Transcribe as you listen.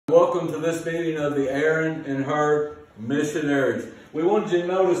Welcome to this meeting of the Aaron and Her missionaries. We wanted you to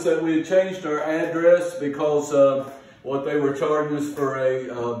notice that we had changed our address because what they were charging us for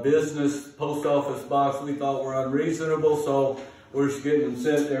a business post office box we thought were unreasonable, so we're just getting them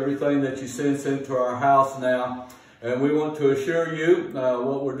sent everything that you sent to our house now. And we want to assure you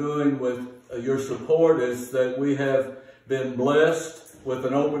what we're doing with your support is that we have been blessed with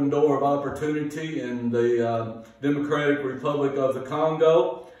an open door of opportunity in the Democratic Republic of the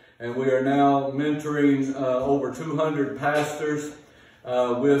Congo. And we are now mentoring over 200 pastors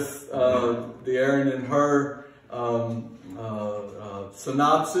with the Aaron and Her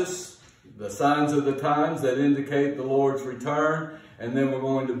synopsis, the signs of the times that indicate the Lord's return, and then we're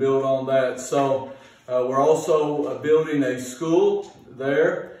going to build on that. So we're also building a school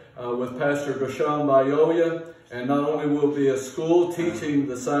there with Pastor Gershon Bayoya, and not only will it be a school teaching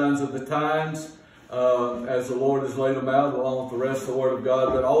the signs of the times as the Lord has laid them out along with the rest of the Word of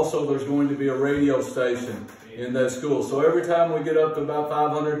God, but also there's going to be a radio station in that school. So every time we get up to about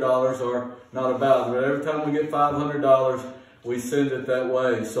 $500, or not about, but every time we get $500, we send it that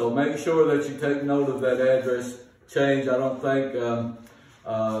way. So make sure that you take note of that address change. I don't think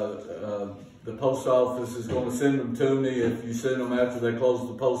the post office is going to send them to me if you send them after they close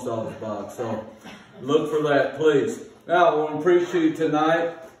the post office box. So look for that, please. Now, I want to preach to you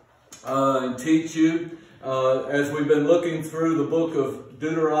tonight and teach you as we've been looking through the book of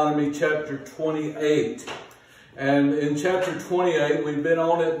Deuteronomy chapter 28. And in chapter 28, we've been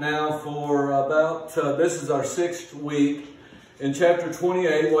on it now for about, this is our 6th week. In chapter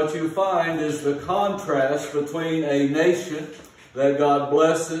 28, what you find is the contrast between a nation that God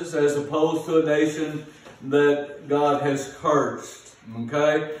blesses as opposed to a nation that God has cursed.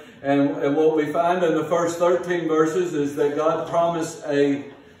 Okay? And what we find in the first 13 verses is that God promised a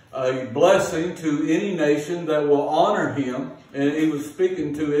blessing to any nation that will honor Him. And He was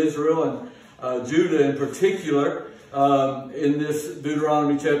speaking to Israel and Judah in particular in this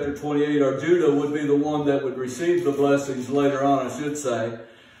Deuteronomy chapter 28. Or Judah would be the one that would receive the blessings later on, I should say.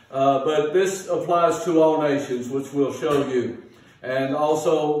 But this applies to all nations, which we'll show you. And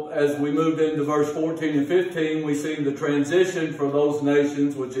also, as we moved into verse 14 and 15, we see the transition for those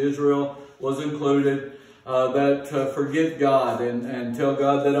nations, which Israel was included, that forget God and tell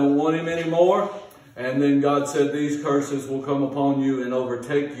God they don't want Him anymore. And then God said these curses will come upon you and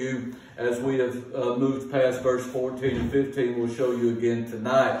overtake you as we have moved past verse 14 and 15. We'll show you again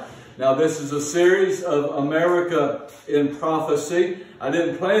tonight. Now, this is a series of America in prophecy. I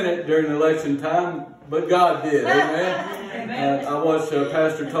didn't plan it during election time, but God did. Amen. I watch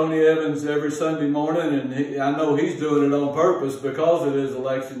Pastor Tony Evans every Sunday morning, and I know he's doing it on purpose because it is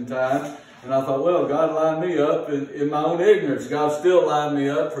election time. And I thought, well, God lined me up in my own ignorance. God still lined me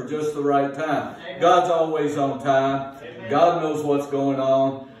up for just the right time. God's always on time. God knows what's going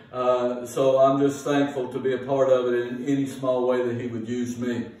on. So I'm just thankful to be a part of it in any small way that He would use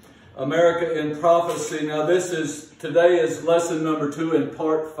me. America in prophecy. Now, today is lesson number 2 in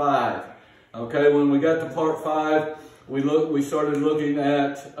part 5. Okay, when we got to part 5, we started looking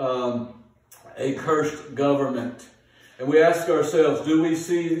at a cursed government. And we asked ourselves, have we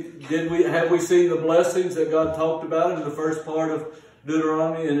seen the blessings that God talked about in the first part of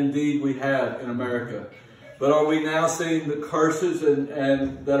Deuteronomy? And indeed we have in America. But are we now seeing the curses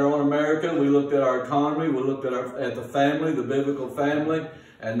and that are on America? We looked at our economy, we looked at the family, the biblical family,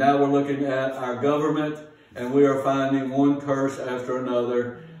 and now we're looking at our government, and we are finding one curse after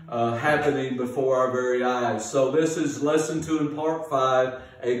another happening before our very eyes. So this is lesson 2 in part 5,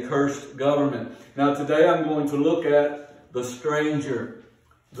 a cursed government. Now today I'm going to look at the stranger,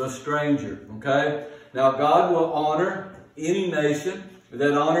 okay? Now God will honor any nation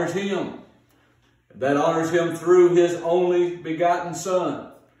that honors Him through His only begotten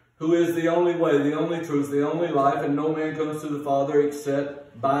Son, who is the only way, the only truth, the only life, and no man comes to the Father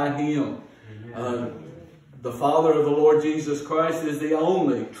except by Him. The Father of the Lord Jesus Christ is the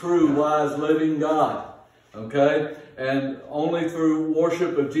only true, wise, living God. Okay? And only through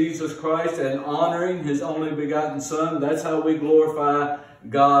worship of Jesus Christ and honoring His only begotten Son, that's how we glorify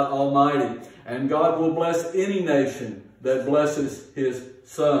God Almighty. And God will bless any nation that blesses His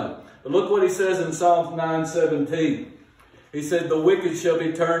Son. But look what He says in Psalm 9:17. He said, the wicked shall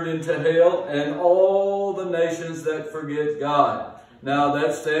be turned into hell, and all the nations that forget God. Now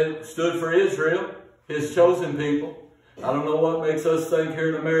that stood for Israel, His chosen people. I don't know what makes us think here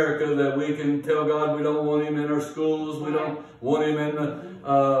in America that we can tell God we don't want Him in our schools, we don't want Him in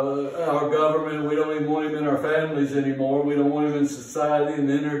our government, we don't even want Him in our families anymore, we don't want Him in society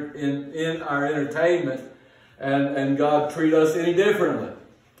and in our entertainment, and God treat us any differently.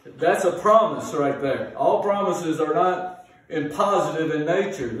 That's a promise right there. All promises are not and positive in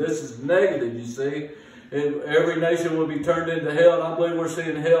nature. This is negative, you see. Every nation will be turned into hell. And I believe we're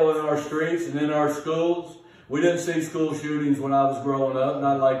seeing hell in our streets and in our schools. We didn't see school shootings when I was growing up,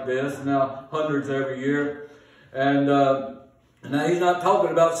 not like this. Now hundreds every year. And now he's not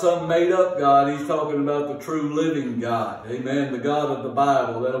talking about some made-up God. He's talking about the true living God. Amen. The God of the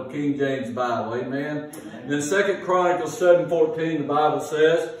Bible, that old King James Bible. Amen. And in 2 Chronicles 7:14, the Bible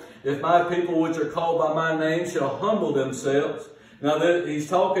says, if my people which are called by my name shall humble themselves. Now he's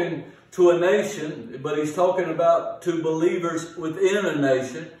talking to a nation, but he's talking about to believers within a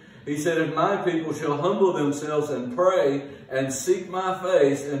nation. He said, if my people shall humble themselves and pray and seek my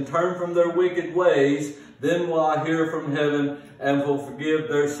face and turn from their wicked ways, then will I hear from heaven and will forgive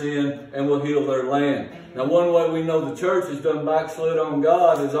their sin and will heal their land. Now, one way we know the church has done backslid on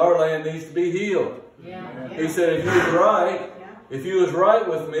God is our land needs to be healed. Yeah. He said, if you was right, if you was right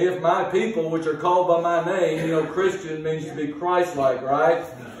with me, if my people, which are called by my name, you know, Christian means to be Christ-like, right?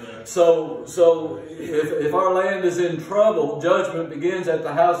 So if our land is in trouble, judgment begins at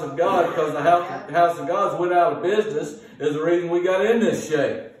the house of God, because the house of God's went out of business is the reason we got in this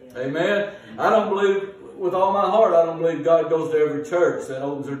shape. Amen? I don't believe, with all my heart, I don't believe God goes to every church that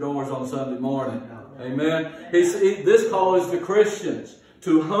opens their doors on Sunday morning. Amen? This call is to Christians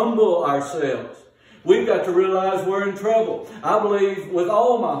to humble ourselves. We've got to realize we're in trouble. I believe with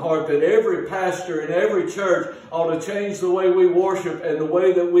all my heart that every pastor and every church ought to change the way we worship and the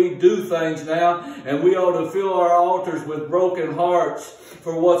way that we do things now. And we ought to fill our altars with broken hearts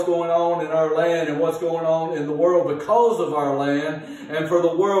for what's going on in our land and what's going on in the world because of our land. And for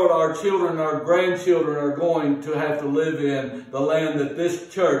the world, our children, our grandchildren are going to have to live in the land that this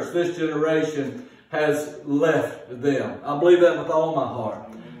church, this generation has left them. I believe that with all my heart.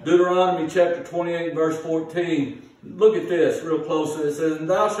 Deuteronomy chapter 28, verse 14. Look at this real close. It says, And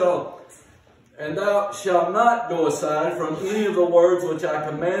thou shalt not go aside from any of the words which I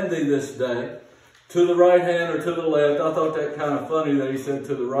command thee this day, to the right hand or to the left. I thought that kind of funny that he said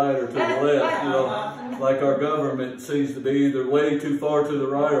to the right or to the left. You know, like our government seems to be either way too far to the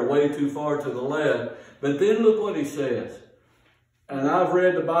right or way too far to the left. But then look what he says. And I've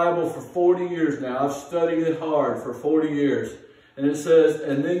read the Bible for 40 years now. I've studied it hard for 40 years. And it says,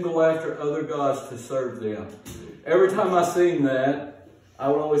 and then go after other gods to serve them. Every time I seen that, I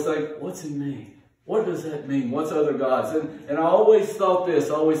would always think, what's it mean? What does that mean? What's other gods? And I always thought this.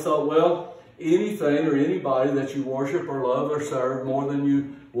 I always thought, well, anything or anybody that you worship or love or serve more than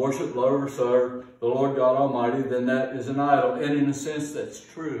you worship, love, or serve the Lord God Almighty, then that is an idol. And in a sense, that's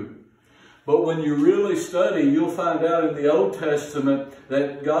true. But when you really study, you'll find out in the Old Testament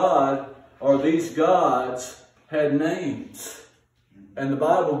that God, or these gods, had names. And the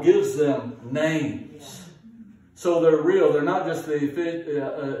Bible gives them names. So they're real. They're not just the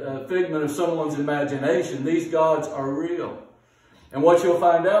figment of someone's imagination. These gods are real. And what you'll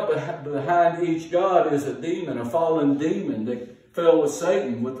find out behind each god is a demon, a fallen demon that fell with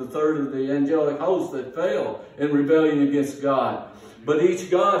Satan, with the third of the angelic host that fell in rebellion against God. But each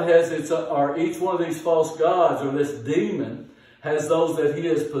god has each one of these false gods, or this demon, has those that he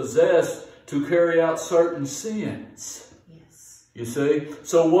has possessed to carry out certain sins. You see?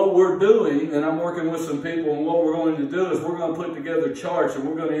 So what we're doing, and I'm working with some people, and what we're going to do is we're going to put together charts, and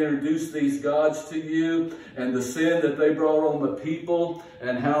we're going to introduce these gods to you, and the sin that they brought on the people,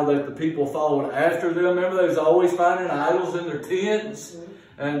 and how that the people followed after them. Remember, they was always finding idols in their tents,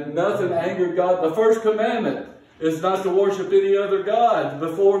 and nothing angered God. The first commandment is not to worship any other God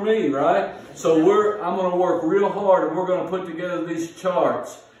before me, right? So I'm going to work real hard, and we're going to put together these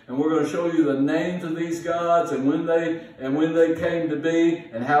charts. And we're going to show you the names of these gods and when they came to be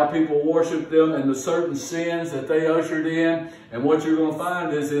and how people worshiped them and the certain sins that they ushered in. And what you're going to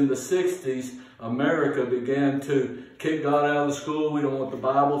find is in the 60s, America began to kick God out of the school. We don't want the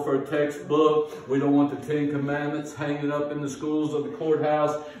Bible for a textbook. We don't want the 10 Commandments hanging up in the schools of the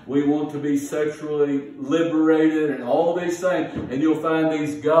courthouse. We want to be sexually liberated and all these things. And you'll find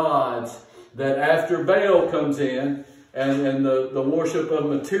these gods that after Baal comes in, and the worship of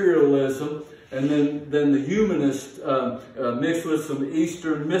materialism, and then the humanist mixed with some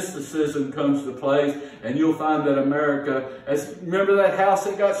Eastern mysticism comes to place, and you'll find that America, remember that house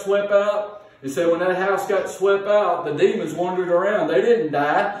that got swept out? They said when that house got swept out, the demons wandered around. They didn't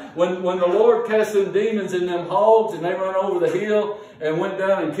die. When the Lord cast them demons in them hogs and they run over the hill and went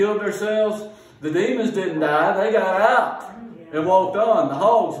down and killed themselves, the demons didn't die. They got out and walked on. The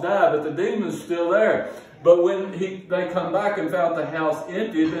hogs died, but the demons still there. But when they come back and found the house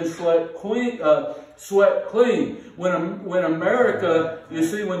empty, it had been swept clean. When America, you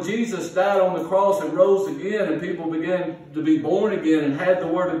see, when Jesus died on the cross and rose again, and people began to be born again and had the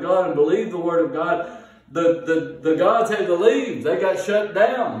Word of God and believed the Word of God, The gods had to leave. They got shut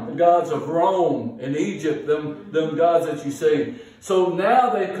down. The gods of Rome and Egypt, them gods that you see. So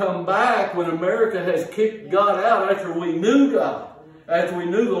now they come back when America has kicked God out after we knew God. After we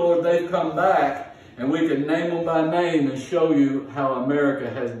knew the Lord, they've come back. And we can name them by name and show you how America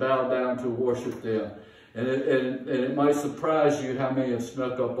has bowed down to worship them. And it might surprise you how many have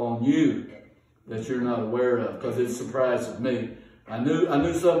snuck up on you that you're not aware of, because it surprises me. I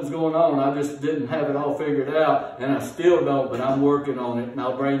knew something's going on. I just didn't have it all figured out, and I still don't, but I'm working on it, and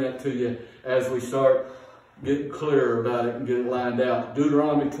I'll bring that to you as we start getting clearer about it and get it lined out.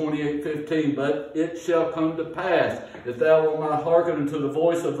 Deuteronomy 28:15, but it shall come to pass that thou wilt not hearken unto the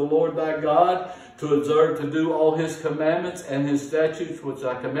voice of the Lord thy God, to observe to do all his commandments and his statutes which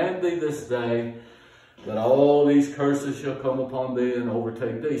I command thee this day, that all these curses shall come upon thee and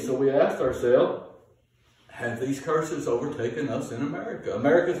overtake thee. So we asked ourselves, have these curses overtaken us in America?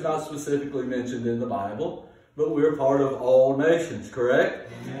 America is not specifically mentioned in the Bible, but we're part of all nations,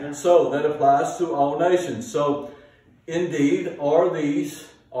 correct? Yeah. So that applies to all nations. So indeed, are these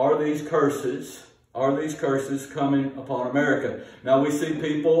curses coming upon America? Now we see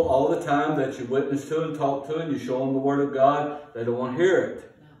people all the time that you witness to and talk to, and you show them the Word of God. They don't want to hear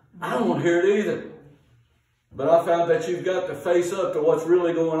it. I don't want to hear it either. But I found that you've got to face up to what's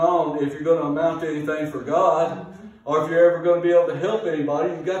really going on if you're going to amount to anything for God, or if you're ever going to be able to help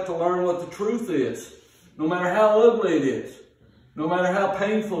anybody. You've got to learn what the truth is, no matter how ugly it is, no matter how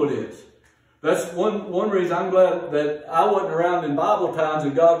painful it is. That's one reason I'm glad that I wasn't around in Bible times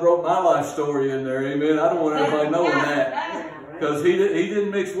and God wrote my life story in there. Amen. I don't want everybody knowing that, because he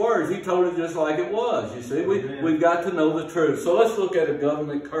didn't mix words. He told it just like it was. You see, we've got to know the truth. So let's look at a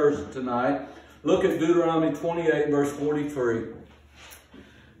government curse tonight. Look at Deuteronomy 28, verse 43.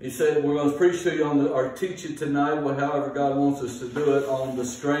 He said, we're going to preach to you or teach you tonight, however God wants us to do it, on the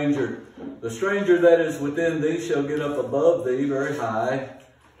stranger. The stranger that is within thee shall get up above thee very high,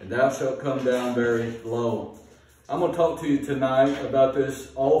 and thou shalt come down very low. I'm going to talk to you tonight about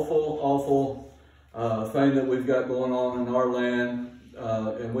this awful thing that we've got going on in our land,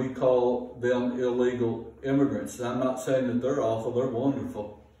 and we call them illegal immigrants. And I'm not saying that they're awful, they're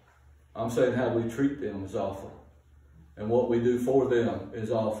wonderful. I'm saying how we treat them is awful. And what we do for them is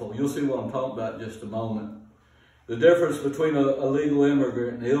awful. You'll see what I'm talking about in just a moment. The difference between a legal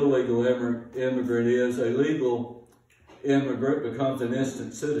immigrant and an illegal immigrant is a legal immigrant becomes an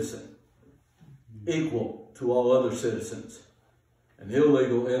instant citizen, equal to all other citizens. An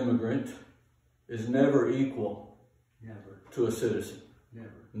illegal immigrant is never equal to a citizen.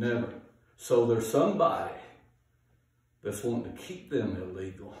 Never. So there's somebody that's wanting to keep them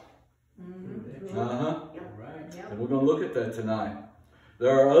illegal. And we're going to look at that tonight. There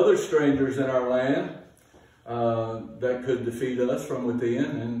are other strangers in our land that could defeat us from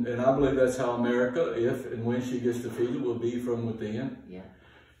within, and I believe that's how America, if and when she gets defeated, will be from within. Yeah.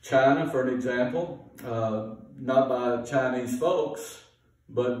 China, for an example, not by Chinese folks,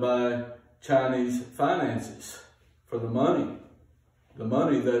 but by Chinese finances, for the money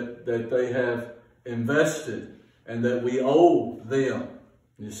that they have invested and that we owe them.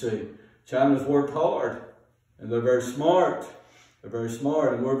 You see, China's worked hard, and they're very smart. They're very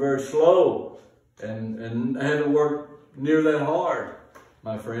smart, and we're very slow, and haven't worked near that hard,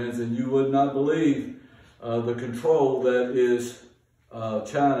 my friends. And you would not believe the control that is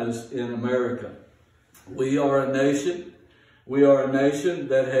China's in America. We are a nation. We are a nation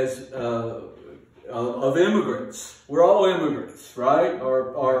that has of immigrants. We're all immigrants, right?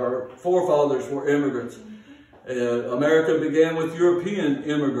 Our forefathers were immigrants. America began with European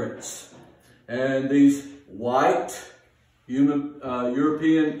immigrants, and these white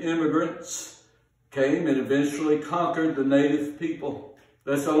European immigrants came and eventually conquered the native people.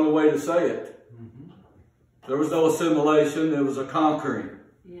 That's the only way to say it. There was no assimilation, it was a conquering.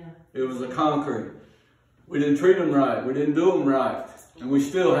 Yeah. It was a conquering. We didn't treat them right, we didn't do them right, and we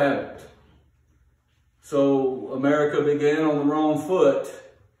still haven't. So America began on the wrong foot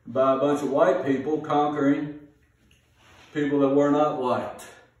by a bunch of white people conquering people that were not white.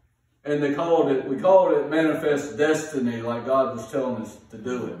 And we called it manifest destiny, like God was telling us to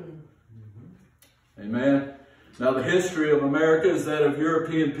do it. Amen. Now the history of America is that of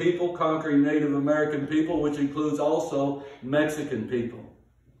European people conquering Native American people, which includes also Mexican people.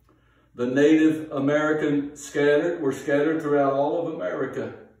 The Native American were scattered throughout all of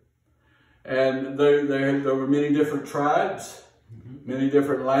America. And there were many different tribes, many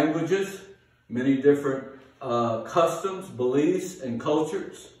different languages, many different customs, beliefs, and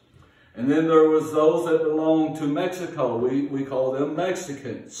cultures. And then there was those that belonged to Mexico. We call them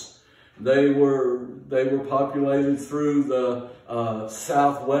Mexicans. They were populated through the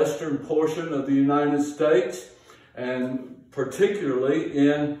southwestern portion of the United States, and particularly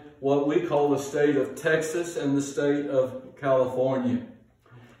in what we call the state of Texas and the state of California.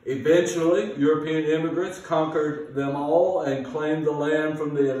 Eventually, European immigrants conquered them all and claimed the land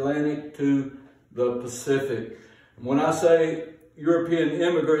from the Atlantic to the Pacific. When I say European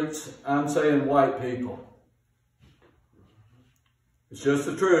immigrants, I'm saying white people. It's just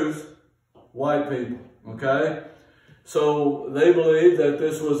the truth. White people, okay? So they believed that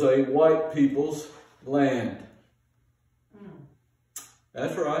this was a white people's land.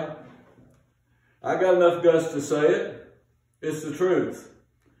 That's right. I got enough guts to say it. It's the truth.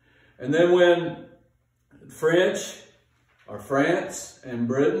 And then when France and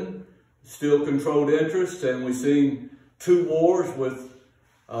Britain still controlled interests, and we've seen 2 wars with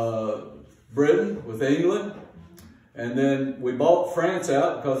Britain, with England, and then we bought France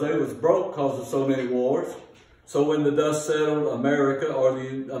out because they was broke because of so many wars. So when the dust settled, America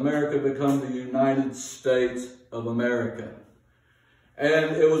became the United States of America.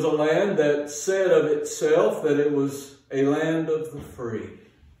 And it was a land that said of itself that it was a land of the free.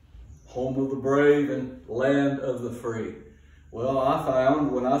 Home of the brave and land of the free. Well, I found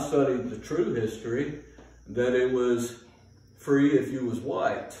when I studied the true history that it was free if you was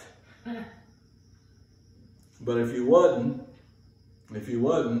white. But if you wasn't,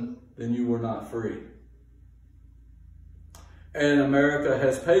 then you were not free. And America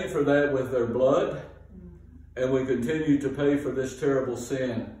has paid for that with their blood, and we continue to pay for this terrible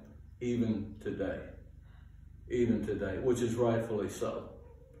sin even today. Even today, which is rightfully so.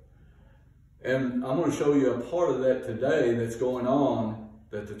 And I'm going to show you a part of that today that's going on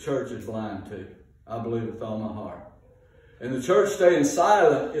that the church is blind to. I believe with all my heart. And the church staying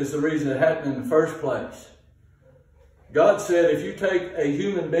silent is the reason it happened in the first place. God said if you take a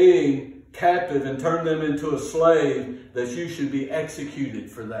human being captive and turn them into a slave, that you should be executed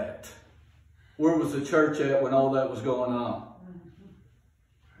for that. Where was the church at when all that was going on?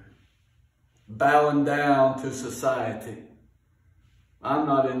 Bowing down to society. I'm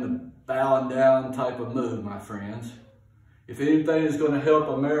not in the bowing down type of mood, my friends. If anything is going to help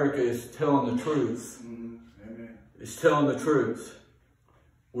America, it's telling the truth. Amen. It's telling the truth.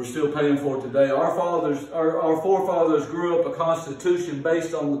 We're still paying for it today. Our forefathers grew up a constitution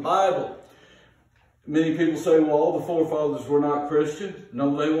based on the Bible. Many people say, well, all the forefathers were not Christian.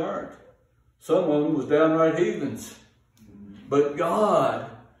 No, they weren't. Some of them was downright heathens. But God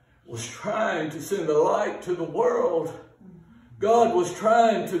was trying to send a light to the world. God was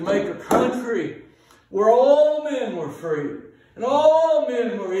trying to make a country where all men were free and all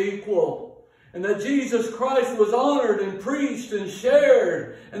men were equal. And that Jesus Christ was honored and preached and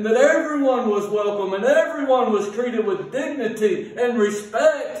shared. And that everyone was welcome and everyone was treated with dignity and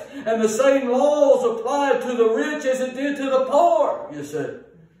respect. And the same laws applied to the rich as it did to the poor, you see.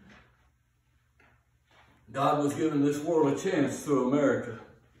 God was giving this world a chance through America.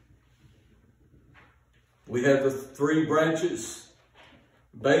 We have the 3 branches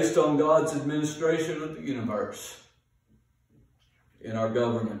based on God's administration of the universe in our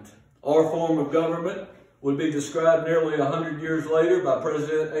government. Our form of government would be described nearly 100 years later by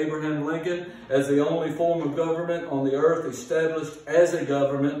President Abraham Lincoln as the only form of government on the earth established as a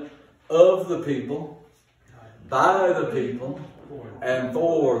government of the people, by the people, and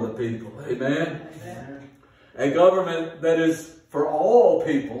for the people. Amen? A government that is for all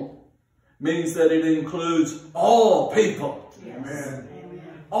people means that it includes all people. Amen.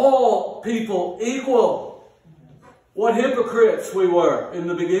 All people equal. What hypocrites we were in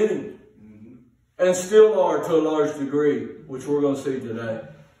the beginning. And still are to a large degree, which we're going to see today.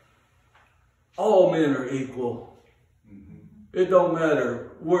 All men are equal. It don't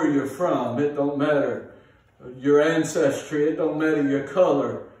matter where you're from. It don't matter your ancestry. It don't matter your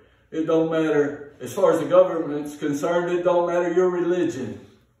color. It don't matter, as far as the government's concerned, it don't matter your religion.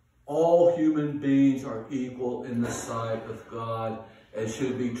 All human beings are equal in the sight of God and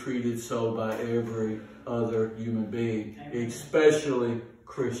should be treated so by every other human being, especially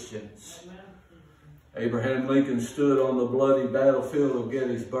Christians. Abraham Lincoln stood on the bloody battlefield of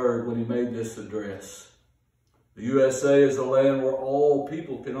Gettysburg when he made this address. The USA is a land where all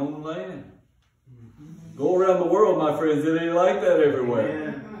people can own land. Go around the world, my friends, it ain't like that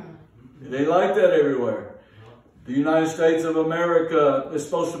everywhere. It ain't like that everywhere. The United States of America is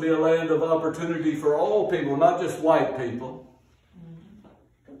supposed to be a land of opportunity for all people, not just white people.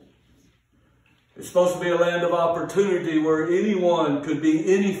 It's supposed to be a land of opportunity where anyone could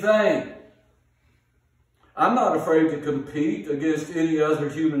be anything. I'm not afraid to compete against any other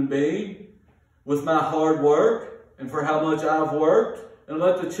human being with my hard work and for how much I've worked and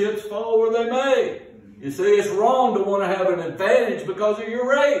let the chips fall where they may. You see, it's wrong to want to have an advantage because of your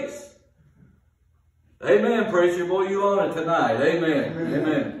race. Amen, preacher. Boy, you on it tonight.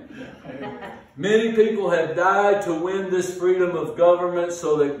 Amen. Amen. Many people have died to win this freedom of government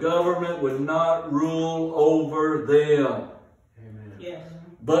so that government would not rule over them. Amen. Yes.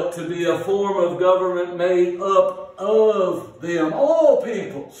 But to be a form of government made up of them. All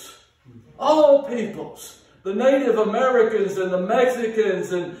peoples. All peoples. The Native Americans and the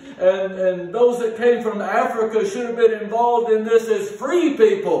Mexicans and those that came from Africa should have been involved in this as free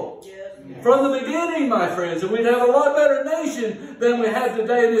people. Yes. From the beginning, my friends. And we'd have a lot better nation than we have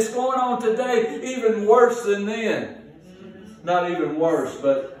today. And it's going on today even worse than then. Not even worse,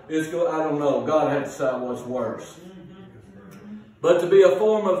 but I don't know. God had to decide what's worse. But to be a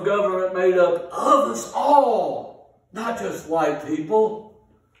form of government made up of us all. Not just white people.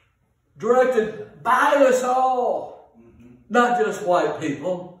 Directed by us all, not just white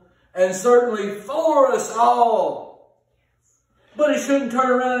people, and certainly for us all. But it shouldn't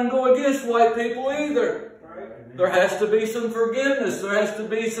turn around and go against white people either. There has to be some forgiveness. There has to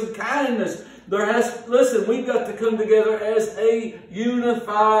be some kindness. Listen, we've got to come together as a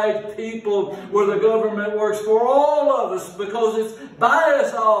unified people where the government works for all of us because it's by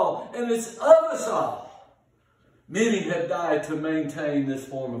us all and it's of us all. Many have died to maintain this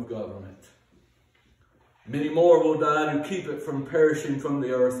form of government. Many more will die to keep it from perishing from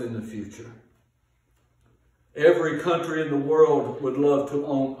the earth in the future. Every country in the world would love to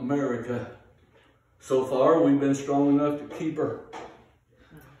own America. So far, we've been strong enough to keep her.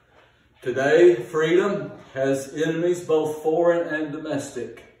 Today, freedom has enemies both foreign and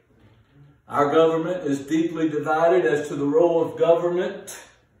domestic. Our government is deeply divided as to the role of government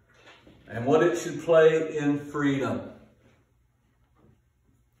and what it should play in freedom.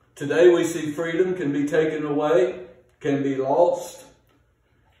 Today we see freedom can be taken away, can be lost.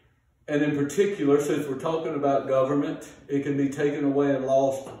 And in particular, since we're talking about government, it can be taken away and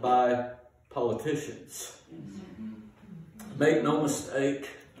lost by politicians. Make no mistake.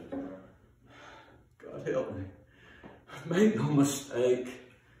 God help me. Make no mistake.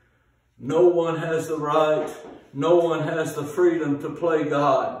 No one has the right, no one has the freedom to play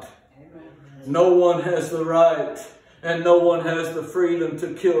God. No one has the right and no one has the freedom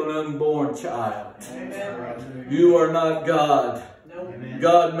to kill an unborn child. Amen. You are not God. Nope.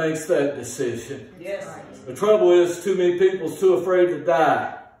 God makes that decision. Yes. The trouble is too many people are too afraid to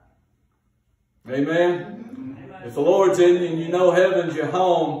die. Amen? Amen. If the Lord's in you and you know heaven's your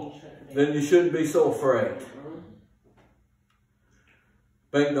home, then you shouldn't be so afraid.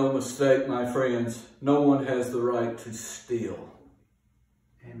 Make no mistake, my friends, no one has the right to steal.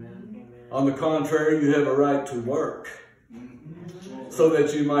 Amen. On the contrary, you have a right to work so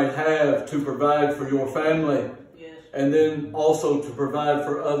that you might have to provide for your family and then also to provide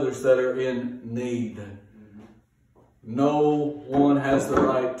for others that are in need. No one has the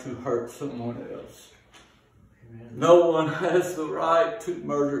right to hurt someone else. No one has the right to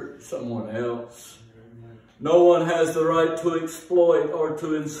murder someone else. No one has the right to exploit or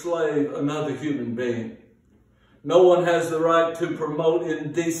to enslave another human being. No one has the right to promote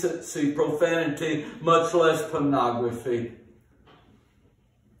indecency, profanity, much less pornography.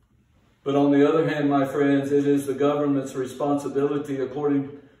 But on the other hand, my friends, it is the government's responsibility,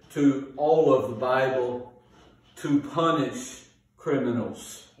 according to all of the Bible, to punish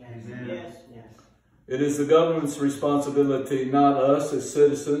criminals. Yes. It is the government's responsibility, not us as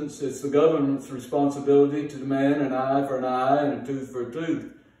citizens. It's the government's responsibility to demand an eye for an eye and a tooth for a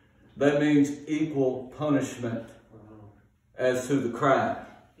tooth. That means equal punishment as to the crime.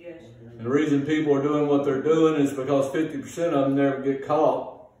 Yes. And the reason people are doing what they're doing is because 50% of them never get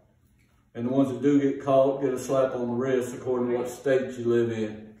caught. And the ones that do get caught get a slap on the wrist according to what state you live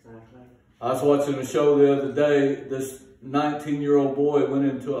in. Exactly. I was watching a show the other day. This 19-year-old boy went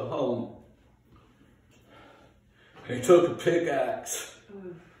into a home. And he took a pickaxe.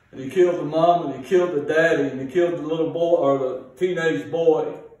 And he killed the mom and he killed the daddy and he killed the little boy or the teenage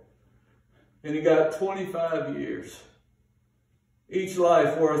boy. And he got 25 years. Each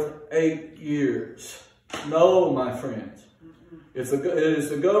life worth 8 years. No, my friends. It is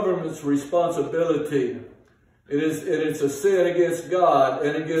the government's responsibility. It is a sin against God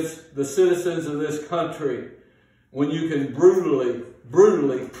and against the citizens of this country when you can brutally,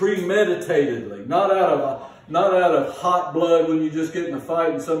 premeditatedly, not out of hot blood when you just get in a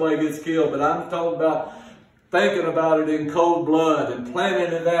fight and somebody gets killed, but I'm talking about thinking about it in cold blood and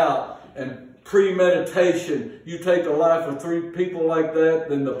planning it out and premeditation. You take the life of 3 people like that,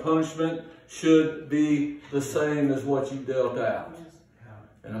 then the punishment should be the same as what you dealt out.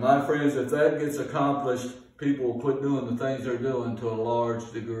 And And my friends, if that gets accomplished, people will quit doing the things they're doing to a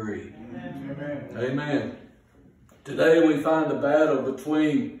large degree. Amen. Amen. Today we find a battle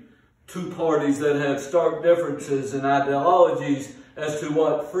between two parties that have stark differences in ideologies as to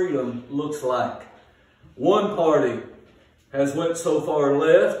what freedom looks like. One party has went so far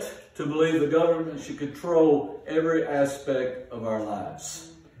left to believe the government should control every aspect of our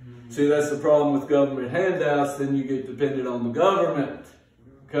lives. See, that's the problem with government handouts. Then you get dependent on the government.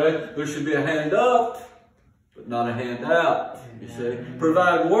 Okay? There should be a hand up, but not a handout. You see?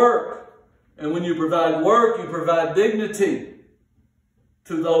 Provide work. And when you provide work, you provide dignity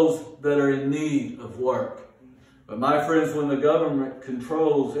to those that are in need of work. But my friends, when the government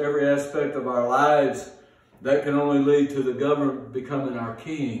controls every aspect of our lives, that can only lead to the government becoming our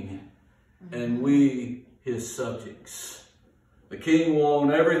king and we his subjects. The king will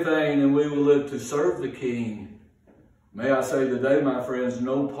own everything and we will live to serve the king. May I say today, my friends,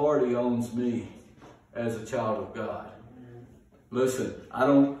 no party owns me as a child of God. Listen,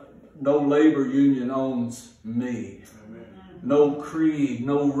 no labor union owns me. No creed,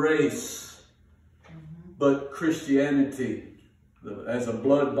 no race, but Christianity. As a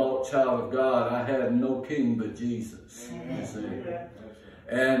blood-bought child of God, I have no king but Jesus. You see.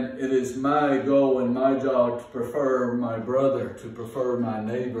 And it is my goal and my job to prefer my brother, to prefer my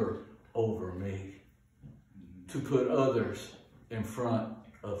neighbor over me. To put others in front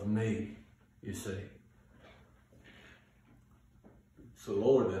of me, you see. It's the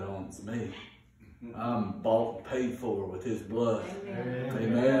Lord that owns me. I'm bought and paid for with his blood. Amen.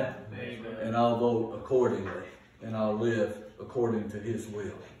 Amen. Amen. And I'll vote accordingly. And I'll live according to his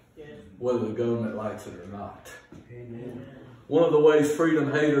will. Yes. Whether the government likes it or not. Amen. One of the ways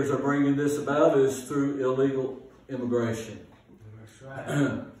freedom haters are bringing this about is through illegal immigration. That's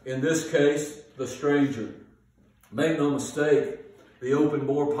right. In this case, the stranger. Make no mistake, the open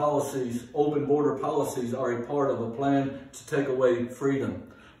border policies are a part of a plan to take away freedom,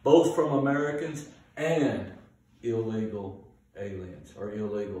 both from Americans and illegal aliens or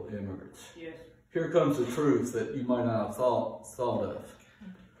illegal immigrants. Yes. Here comes the truth that you might not have thought of.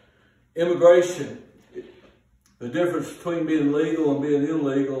 Immigration, the difference between being legal and being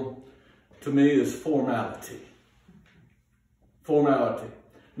illegal, to me, is formality. Formality.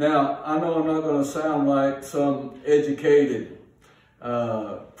 Now, I know I'm not going to sound like some educated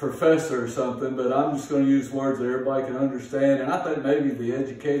professor or something, but I'm just going to use words that everybody can understand. And I think maybe the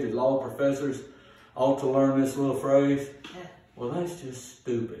educated law professors ought to learn this little phrase. Well, that's just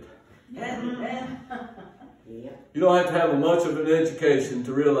stupid. You don't have to have much of an education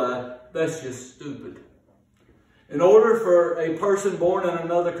to realize that's just stupid. In order for a person born in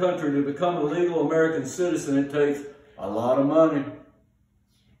another country to become a legal American citizen, it takes a lot of money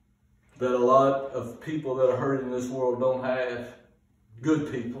that a lot of people that are hurting in this world don't have.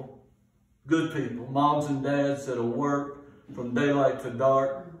 Good people, moms and dads that'll work from daylight to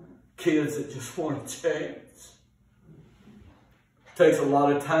dark, kids that just want a chance. It takes a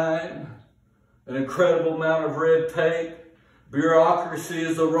lot of time, an incredible amount of red tape. Bureaucracy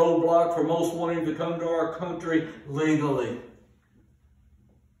is a roadblock for most wanting to come to our country legally.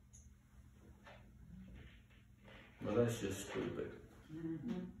 Well, that's just stupid.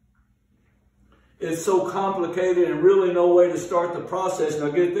 It's so complicated and really no way to start the process. Now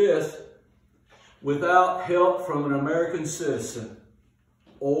get this, without help from an American citizen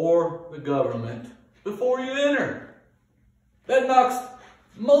or the government before you enter. That knocks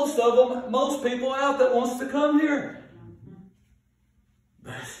most people out that wants to come here.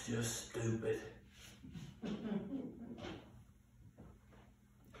 That's just stupid.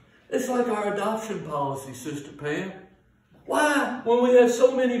 It's like our adoption policy, Sister Pam. Why? When we have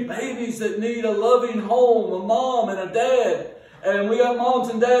so many babies that need a loving home, a mom and a dad, and we got moms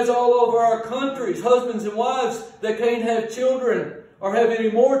and dads all over our countries, husbands and wives that can't have children or have any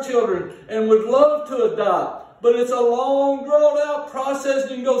more children and would love to adopt. But it's a long, drawn-out process.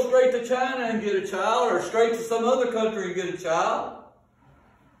 You can go straight to China and get a child or straight to some other country and get a child.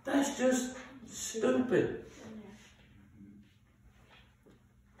 That's just stupid.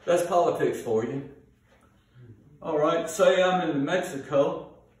 That's politics for you. All right, say I'm in Mexico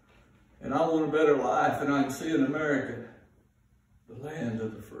and I want a better life and I can see in America, the land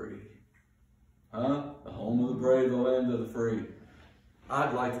of the free. The home of the brave, the land of the free.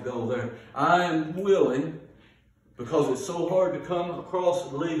 I'd like to go there. I am willing, because it's so hard to come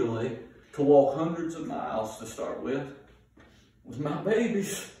across legally, to walk hundreds of miles to start with my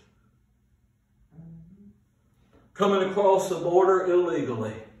babies. Coming across the border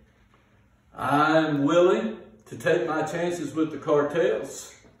illegally. I'm willing to take my chances with the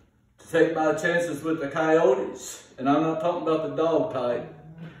cartels, to take my chances with the coyotes, and I'm not talking about the dog type.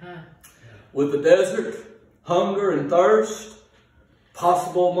 With the desert, hunger and thirst,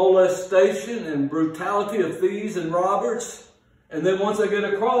 possible molestation and brutality of thieves and robbers. And then once they get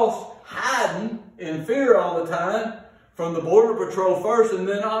across, hiding in fear all the time from the border patrol first and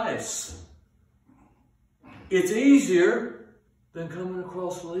then ICE. It's easier than coming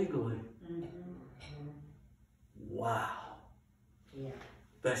across legally. Wow. Yeah.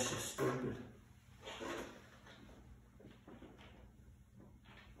 That's just stupid.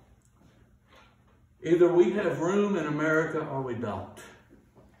 Either we have room in America or we don't.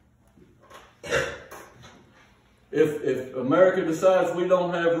 If America decides we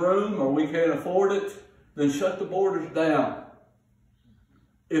don't have room or we can't afford it, then shut the borders down.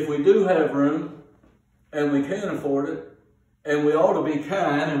 If we do have room and we can afford it, and we ought to be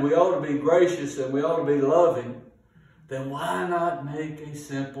kind and we ought to be gracious and we ought to be loving, then why not make a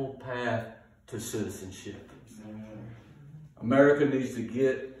simple path to citizenship? America needs to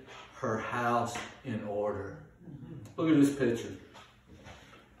get her house in order. Look at this picture.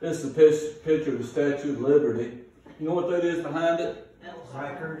 This is a picture of the Statue of Liberty. You know what that is behind it? Ellis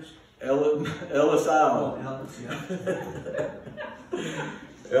Island. Oh, Ellis, yeah.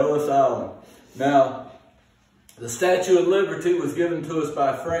 Ellis Island. Now, the Statue of Liberty was given to us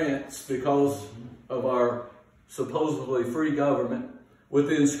by France because of our supposedly free government, with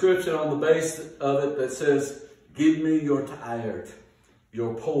the inscription on the base of it that says, "Give me your tired,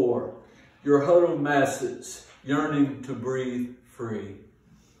 your poor, your huddled masses, yearning to breathe free."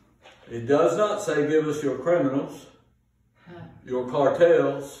 It does not say, "Give us your criminals, your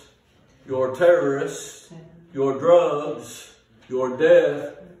cartels, your terrorists, your drugs, your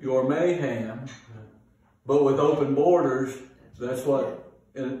death, your mayhem." But with open borders, that's what,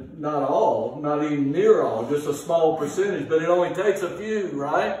 and not all, not even near all, just a small percentage, but it only takes a few,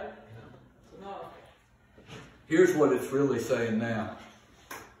 right? Here's what it's really saying now.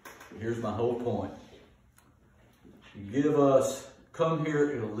 Here's my whole point. Come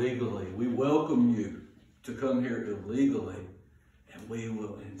here illegally. We welcome you to come here illegally, and we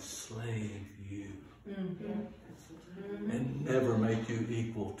will enslave you and never make you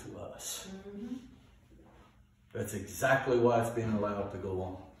equal to us. That's exactly why it's being allowed to go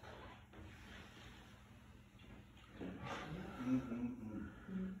on.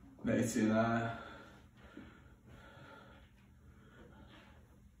 Nancy and I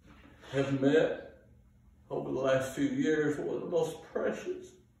have met over the last few years one of the most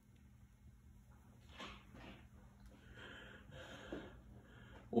precious,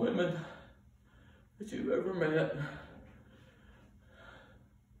 women that you've ever met.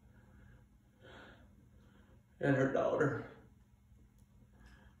 And her daughter,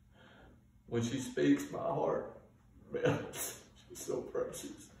 when she speaks, my heart melts. She's so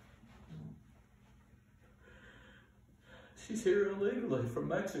precious. She's here illegally from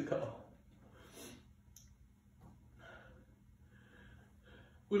Mexico.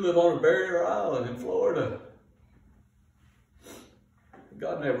 We live on a barrier island in Florida.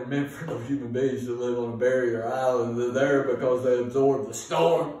 God never meant for those human beings to live on a barrier island. They're there because they absorb the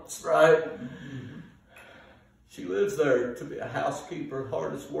storms, right? She lives there to be a housekeeper,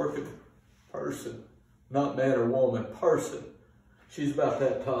 hardest working person. Not man or woman, person. She's about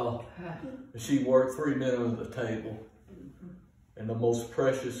that tall. She worked 3 men under the table. And the most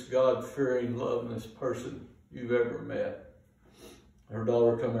precious, God-fearing, lovingest person you've ever met. Her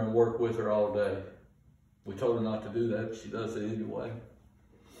daughter come here and work with her all day. We told her not to do that, but she does it anyway.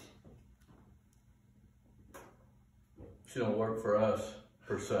 She don't work for us,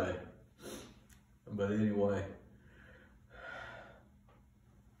 per se. But anyway,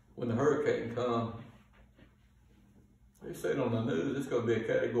 when the hurricane comes, they said on the news it's going to be a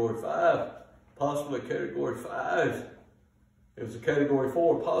Category 5, possibly a Category 5. It was a Category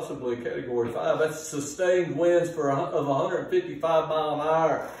 4, possibly a Category 5. That's sustained winds of 155 miles an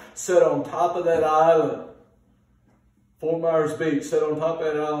hour set on top of that island. Fort Myers Beach set on top of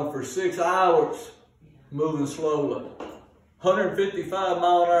that island for 6 hours, moving slowly. 155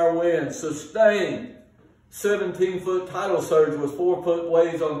 mile an hour winds, sustained. 17-foot tidal surge with 4-foot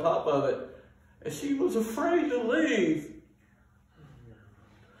waves on top of it. And she was afraid to leave.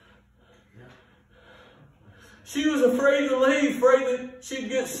 She was afraid to leave, afraid that she'd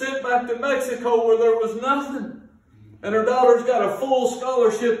get sent back to Mexico where there was nothing. And her daughter's got a full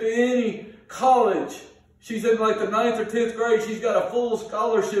scholarship to any college. She's in like the 9th or 10th grade. She's got a full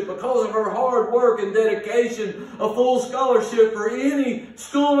scholarship because of her hard work and dedication. A full scholarship for any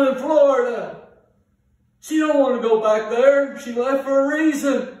school in Florida. She don't want to go back there. She left for a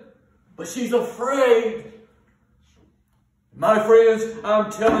reason. But she's afraid. My friends,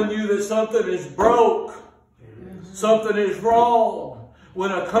 I'm telling you that something is broke. Something is wrong.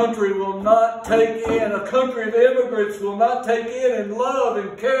 when a country will not take in, a country of immigrants will not take in and love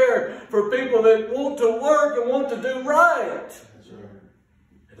and care for people that want to work and want to do right.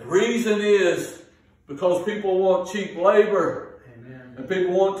 The reason is because people want cheap labor. Amen. And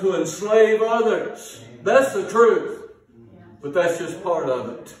people want to enslave others. Amen. That's the truth. Yeah. But that's just part of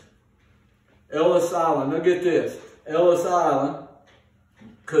it. Ellis Island, now get this. Ellis Island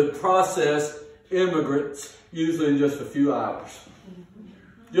could process immigrants usually in just a few hours.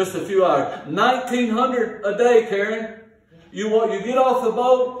 Just a few hours. 1,900 a day, Karen. You get off the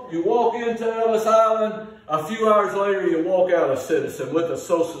boat, you walk into Ellis Island, a few hours later you walk out a citizen with a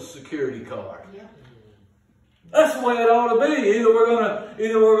Social Security card. Yeah. That's the way it ought to be.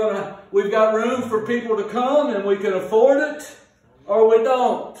 We've got room for people to come and we can afford it, or we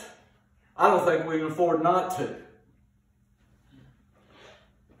don't. I don't think we can afford not to.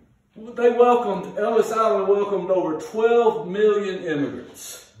 Ellis Island welcomed over 12 million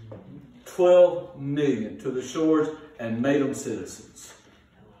immigrants. 12 million to the shores and made them citizens.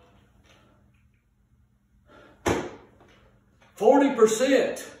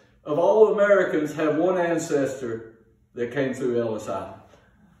 40% of all Americans have one ancestor that came through Ellis Island.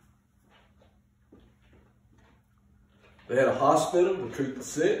 They had a hospital to treat the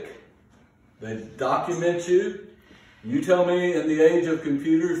sick. They document you. You tell me in the age of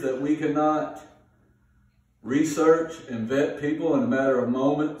computers that we cannot research and vet people in a matter of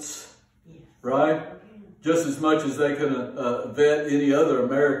moments, right? Just as much as they can vet any other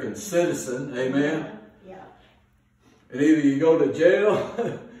American citizen, amen? Yeah. And either you go to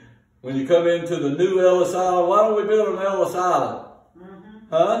jail when you come into the new Ellis Island. Why don't we build an Ellis Island?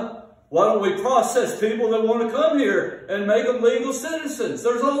 Huh? Why don't we process people that want to come here and make them legal citizens?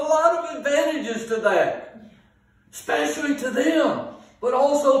 There's a lot of advantages to that, especially to them, but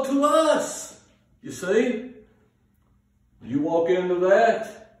also to us. You see? You walk into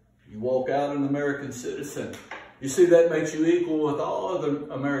that, you walk out an American citizen. You see, that makes you equal with all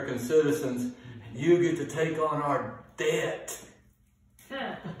other American citizens. You get to take on our debt.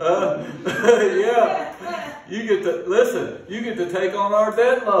 Yeah. You get to, listen, you get to take on our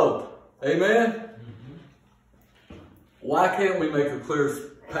debt load. Amen? Why can't we make a clear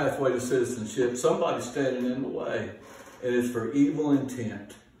pathway to citizenship? Somebody's standing in the way. It is for evil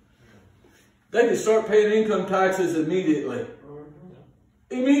intent. They can start paying income taxes immediately.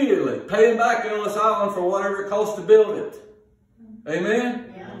 Immediately. Paying back Ellis Island for whatever it costs to build it.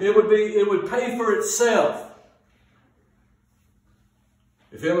 Amen? Yeah. It would pay for itself.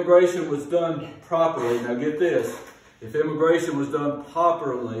 If immigration was done properly, now get this, if immigration was done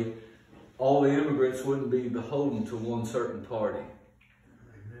properly, all the immigrants wouldn't be beholden to one certain party.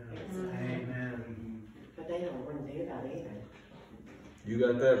 Amen. Amen. But they wouldn't do that either. You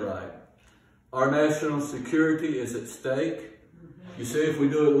got that right. Our national security is at stake. You see, if we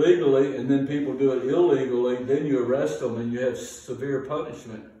do it legally and then people do it illegally, then you arrest them and you have severe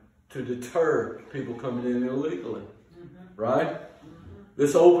punishment to deter people coming in illegally. Right?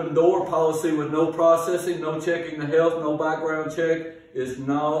 This open door policy with no processing, no checking the health, no background check,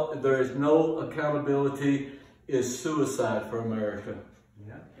 there is no accountability, is suicide for America.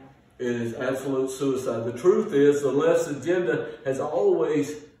 Yeah. It is absolute suicide. The truth is, the left's agenda has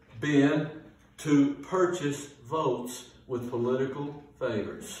always been to purchase votes with political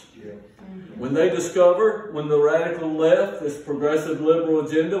favors. Yeah. When the radical left, this progressive liberal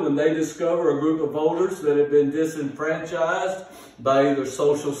agenda, when they discover a group of voters that have been disenfranchised by either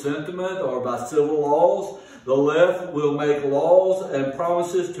social sentiment or by civil laws, the left will make laws and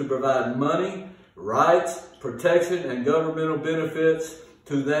promises to provide money, rights, protection, and governmental benefits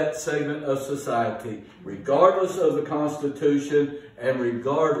to that segment of society, regardless of the Constitution and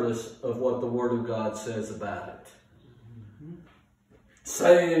regardless of what the Word of God says about it.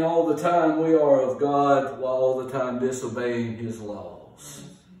 Saying all the time we are of God while all the time disobeying His laws.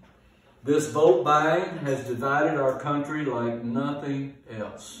 This vote buying has divided our country like nothing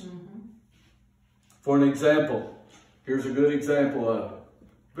else. For an example, here's a good example of it.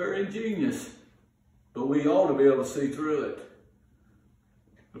 Very ingenious, but we ought to be able to see through it.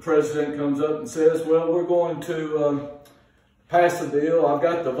 The president comes up and says, well, we're going to pass the bill. I've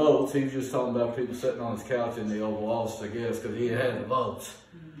got the votes. He was just talking about people sitting on his couch in the Oval Office, I guess, because he had the votes.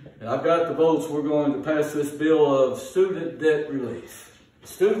 And I've got the votes. We're going to pass this bill of student debt relief.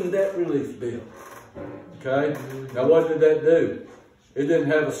 Student debt relief bill. Okay? Now, what did that do? It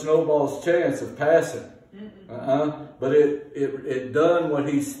didn't have a snowball's chance of passing. But it done what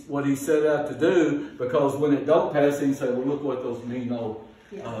he set out to do, because when it don't pass, he can say, well, look what those mean old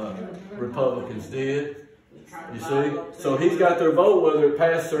Republicans did. You see? So he's got their vote whether it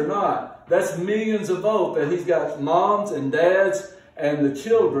passed or not. That's millions of votes that he's got moms and dads and the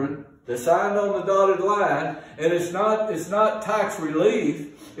children that signed on the dotted line, and it's not tax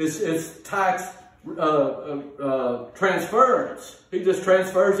relief, it's tax transference. He just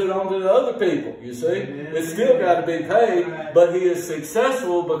transfers it on to the other people, you see. It's still got to be paid, but he is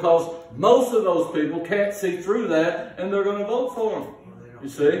successful because most of those people can't see through that, and they're going to vote for him. You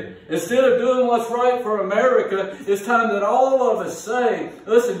see, instead of doing what's right for America, it's time that all of us say,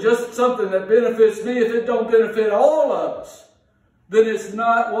 listen, just something that benefits me, if it don't benefit all of us, then it's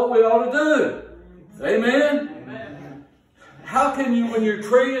not what we ought to do. Amen? Amen. How can you, when you're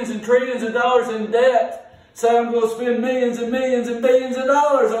trillions and trillions of dollars in debt, say I'm going to spend millions and millions and billions of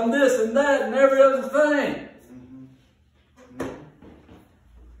dollars on this and that and every other thing?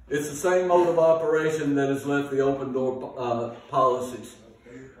 It's the same mode of operation that has left the open door policies,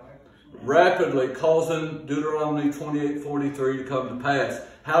 rapidly causing Deuteronomy 28:43 to come to pass.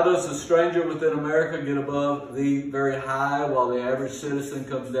 How does the stranger within America get above the very high while the average citizen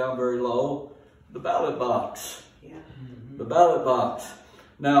comes down very low? The ballot box. Yeah. The ballot box.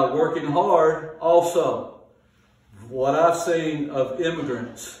 Now, working hard also. What I've seen of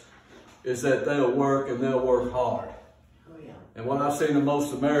immigrants is that they'll work and they'll work hard. Oh, yeah. And what I've seen of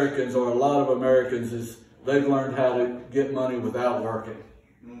most Americans, or a lot of Americans, is they've learned how to get money without working.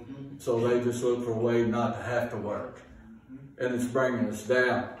 So they just look for a way not to have to work. And it's bringing us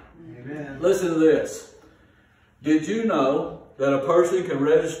down. Amen. Listen to this. Did you know that a person can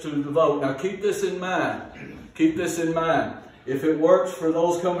register to vote? Now keep this in mind. Keep this in mind. If it works for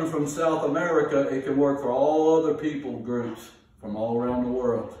those coming from South America, it can work for all other people groups from all around the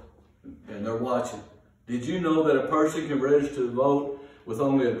world. And they're watching. Did you know that a person can register to vote with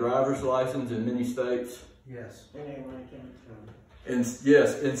only a driver's license in many states? Yes.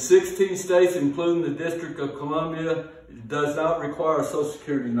 Yes, in 16 states, including the District of Columbia, it does not require a Social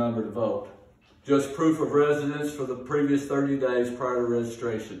Security number to vote. Just proof of residence for the previous 30 days prior to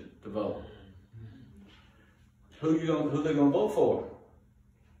registration to vote. Who they going to vote for?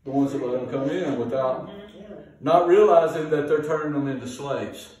 The ones that let them come in without, not realizing that they're turning them into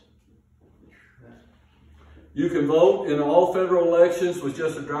slaves. You can vote in all federal elections with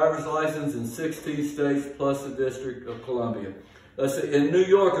just a driver's license in 16 states plus the District of Columbia. In New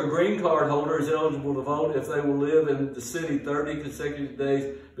York, a green card holder is eligible to vote if they will live in the city 30 consecutive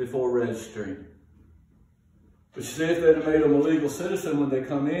days before registering. But you see, if they'd have made them a legal citizen when they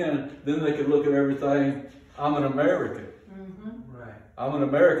come in, then they could look at everything. I'm an American. Right. I'm an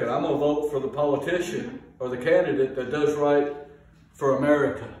American. I'm going to vote for the politician or the candidate that does right for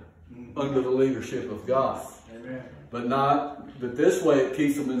America under the leadership of God. Amen. But this way it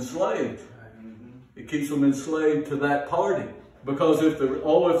keeps them enslaved. It keeps them enslaved to that party. Because if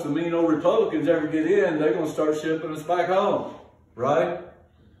the mean old Republicans ever get in, they're going to start shipping us back home, right?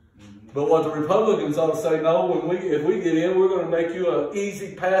 But what the Republicans ought to say, no, if we get in, we're going to make you an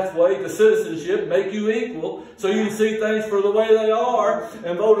easy pathway to citizenship, make you equal, so you can see things for the way they are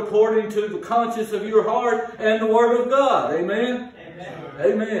and vote according to the conscience of your heart and the Word of God. Amen?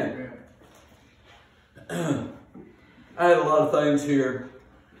 Amen. Amen. I had a lot of things here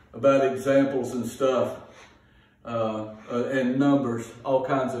about examples and stuff. And numbers, all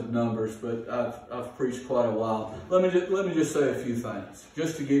kinds of numbers, but I've preached quite a while. Let me just say a few things,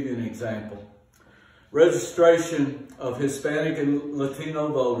 just to give you an example. Registration of Hispanic and Latino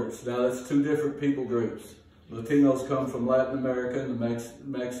voters. Now that's two different people groups. Latinos come from Latin America, and the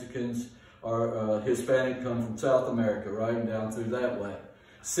Mexicans are Hispanic come from South America, right, and down through that way.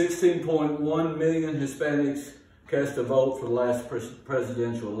 16.1 million Hispanics cast a vote for the last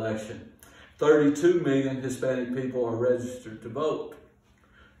presidential election. 32 million Hispanic people are registered to vote.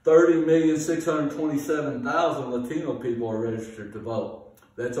 30,627,000 Latino people are registered to vote.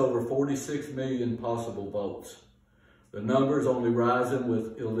 That's over 46 million possible votes. The number is only rising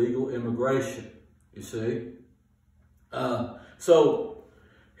with illegal immigration, you see. So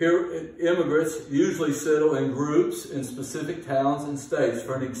here, immigrants usually settle in groups in specific towns and states.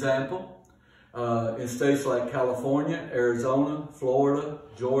 For an example, in states like California, Arizona, Florida,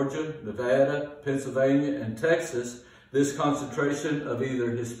 Georgia, Nevada, Pennsylvania, and Texas, this concentration of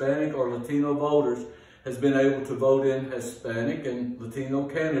either Hispanic or Latino voters has been able to vote in Hispanic and Latino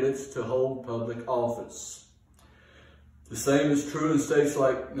candidates to hold public office. The same is true in states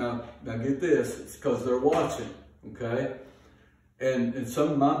like, now get this, it's because they're watching, okay? And some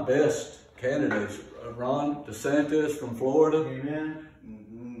of my best candidates, Ron DeSantis from Florida. Amen.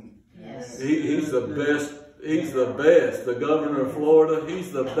 Yes. He's the best. He's the best. The governor of Florida,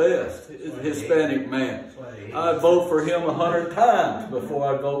 he's the best Hispanic man. I'd vote for him 100 times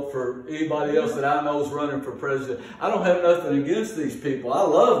before I'd vote for anybody else that I know is running for president. I don't have nothing against these people. I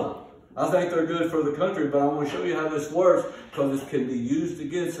love them. I think they're good for the country, but I want to show you how this works because it can be used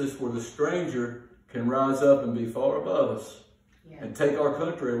against us where the stranger can rise up and be far above us and take our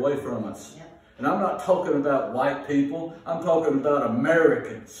country away from us. And I'm not talking about white people. I'm talking about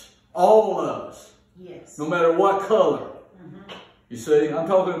Americans. All of us. Yes. No matter what color. You see, I'm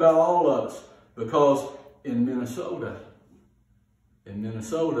talking about all of us. Because in Minnesota,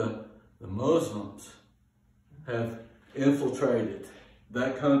 the Muslims have infiltrated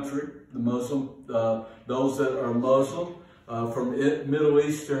that country. The Muslim, those that are Muslim from Middle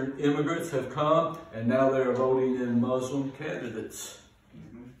Eastern immigrants have come, and now they are voting in Muslim candidates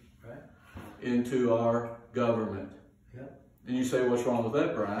into our government. Yep. And you say, what's wrong with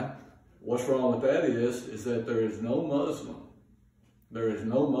that, Brian? What's wrong with that is that there is no Muslim. There is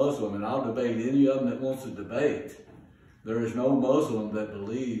no Muslim, and I'll debate any of them that wants to debate. There is no Muslim that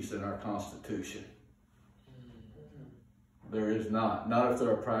believes in our Constitution. There is not. Not if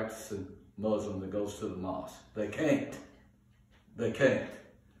they're a practicing Muslim that goes to the mosque. They can't. They can't.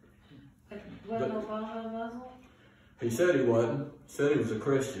 Wasn't Obama a Muslim? He said he wasn't. He said he was a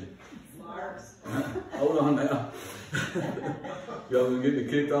Christian. Mars. Hold on now. Y'all gonna get me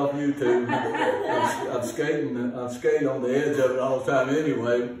kicked off YouTube. I'm skating on the edge of it all the time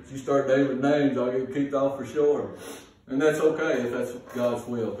anyway. If you start naming names, I'll get kicked off for sure. And that's okay if that's God's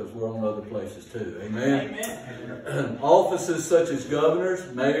will, because we're on other places too. Amen? Amen. Offices such as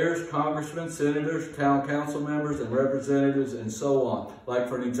governors, mayors, congressmen, senators, town council members, and representatives, and so on. Like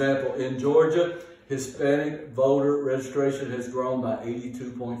for an example, in Georgia, Hispanic voter registration has grown by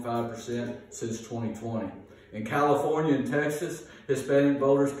 82.5% since 2020. In California and Texas, Hispanic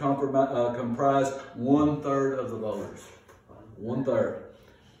voters comprise 1/3 of the voters. 1/3.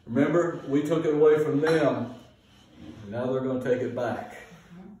 Remember, we took it away from them. Now they're going to take it back.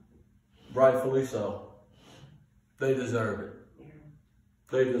 Rightfully so. They deserve it.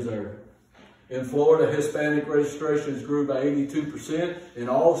 They deserve it. In Florida, Hispanic registrations grew by 82%. In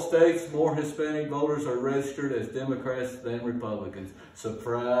all states, more Hispanic voters are registered as Democrats than Republicans.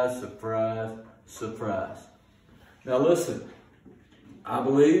 Surprise, surprise, surprise. Now listen, I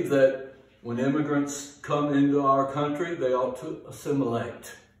believe that when immigrants come into our country, they ought to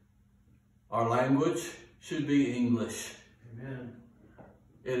assimilate. Our language should be English. Amen.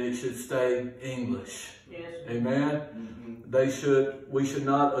 And it should stay English. Yes. Amen? We should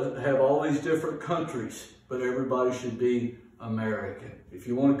not have all these different countries, but everybody should be American. If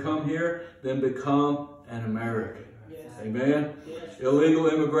you want to come here, then become an American. Yes. Amen? Yes. Illegal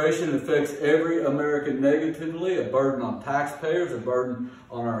immigration affects every American negatively, a burden on taxpayers, a burden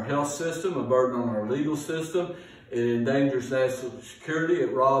on our health system, a burden on our legal system. It endangers national security.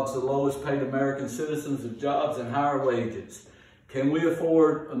 It robs the lowest paid American citizens of jobs and higher wages. Can we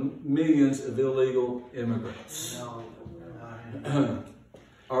afford millions of illegal immigrants? No.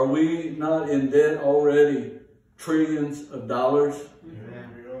 Are we not in debt already? Trillions of dollars? Amen.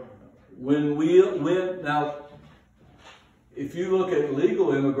 Now, if you look at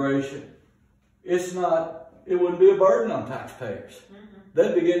legal immigration, it wouldn't be a burden on taxpayers.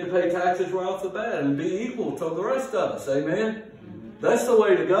 They'd begin to pay taxes right off the bat and be equal to the rest of us. Amen? That's the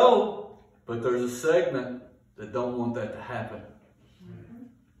way to go. But there's a segment that don't want that to happen.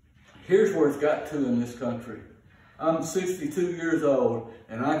 Here's where it's got to in this country. I'm 62 years old,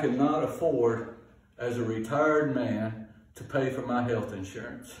 and I cannot afford, as a retired man, to pay for my health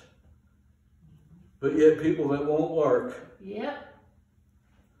insurance. But yet people that won't work,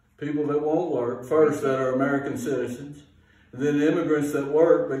 people that won't work, first that are American citizens, and then immigrants that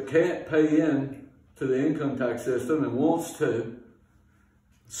work but can't pay in to the income tax system and wants to,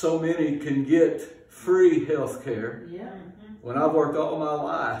 so many can get free health care. When I've worked all my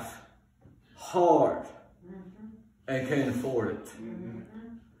life hard and can't afford it.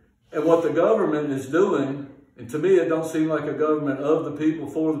 And what the government is doing, and to me it don't seem like a government of the people,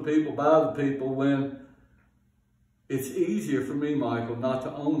 for the people, by the people, when it's easier for me, Michael, not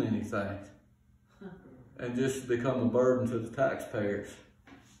to own anything and just become a burden to the taxpayers.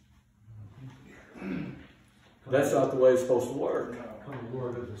 That's not the way it's supposed to work. Come the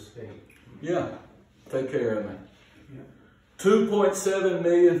word of the state. Yeah, take care of me. 2.7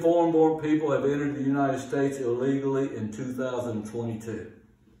 million foreign-born people have entered the United States illegally in 2022.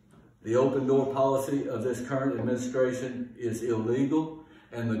 The open door policy of this current administration is illegal,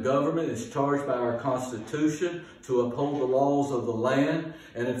 and the government is charged by our Constitution to uphold the laws of the land.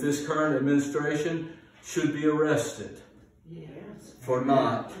 And if this current administration should be arrested for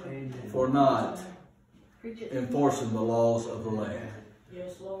not enforcing the laws of the land.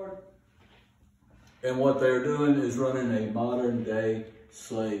 Yes, Lord. And what they're doing is running a modern day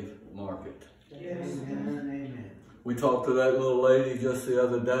slave market. Yes. Amen. Amen. We talked to that little lady just the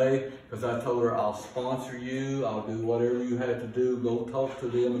other day because I told her, I'll sponsor you. I'll do whatever you have to do. Go talk to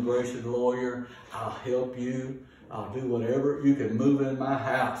the immigration lawyer. I'll help you. I'll do whatever. You can move in my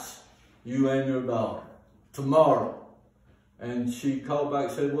house, you and your daughter, tomorrow. And she called back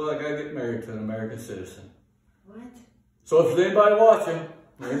and said, well, I got to get married to an American citizen. What? So if there's anybody watching,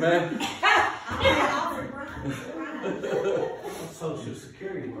 amen. Social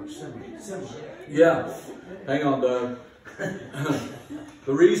Security works similar. Yeah. Hang on, Doug.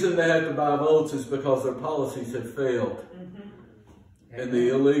 The reason they have to buy votes is because their policies have failed. And the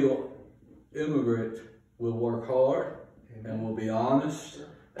illegal immigrant will work hard and will be honest,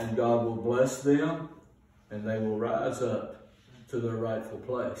 and God will bless them, and they will rise up to their rightful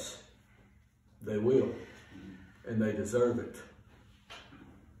place. They will, and they deserve it.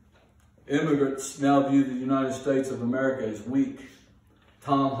 Immigrants now view the United States of America as weak.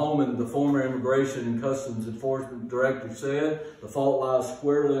 Tom Homan, the former Immigration and Customs Enforcement Director, said the fault lies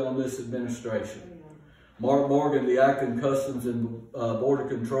squarely on this administration. Mark Morgan, the acting Customs and Border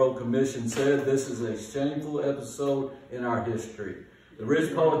Control Commission, said this is a shameful episode in our history. The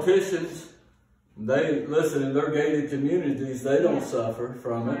rich politicians, they listen, in their gated communities, they don't suffer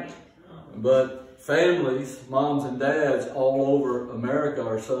from it. But families, moms and dads all over America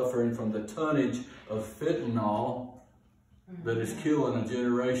are suffering from the tonnage of fentanyl that is killing a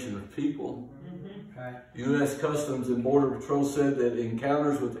generation of people. U.S. Customs and Border Patrol said that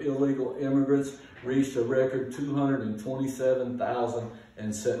encounters with illegal immigrants reached a record 227,000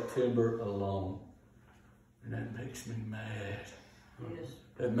 in September alone. And that makes me mad. Yes.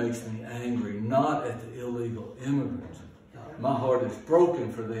 That makes me angry, not at the illegal immigrants. My heart is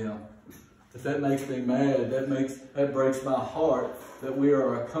broken for them. If that makes me mad, that breaks my heart that we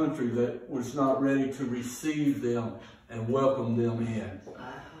are a country that was not ready to receive them and welcome them in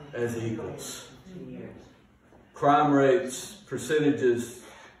as equals. Crime rates, percentages,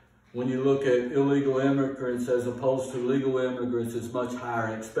 when you look at illegal immigrants as opposed to legal immigrants, is much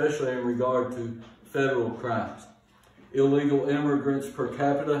higher, especially in regard to federal crimes. Illegal immigrants per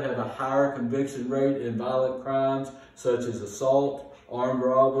capita have a higher conviction rate in violent crimes such as assault, armed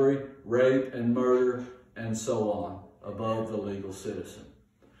robbery, rape, and murder, and so on, above the legal citizen.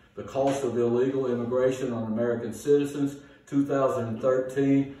 The cost of illegal immigration on American citizens,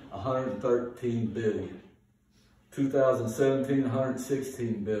 2013, $113 billion. 2017,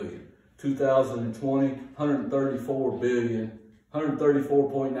 $116 billion. 2020, $134 billion.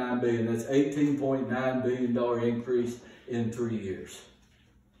 $134.9 billion. That's $18.9 billion increase in 3 years.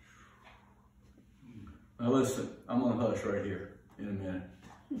 Now listen, I'm going to hush right here in a minute.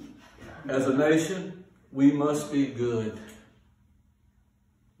 As a nation, we must be good,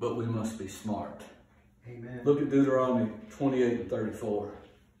 but we must be smart. Amen. Look at Deuteronomy 28:34.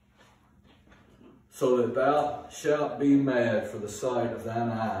 So that thou shalt be mad for the sight of thine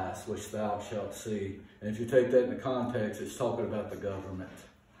eyes, which thou shalt see. And if you take that into context, it's talking about the government.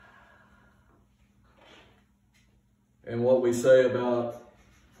 And what we say about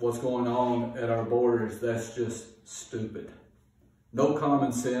what's going on at our borders, that's just stupid. No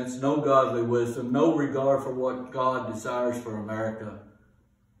common sense, no godly wisdom, no regard for what God desires for America.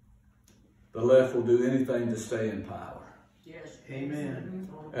 The left will do anything to stay in power. Yes. Amen.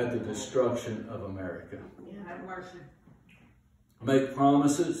 At the destruction of America. Have mercy. Make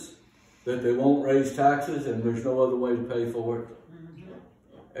promises that they won't raise taxes and there's no other way to pay for it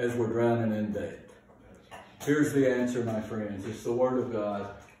as we're drowning in debt. Here's the answer, my friends. It's the Word of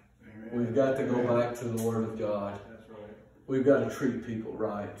God. We've got to go back to the Word of God. We've got to treat people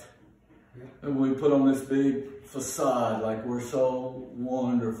right. And we put on this big facade like we're so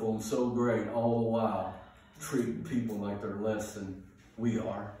wonderful and so great, all the while treating people like they're less than we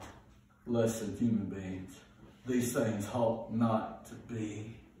are, less than human beings. These things ought not to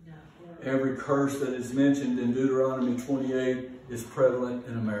be. Every curse that is mentioned in Deuteronomy 28 is prevalent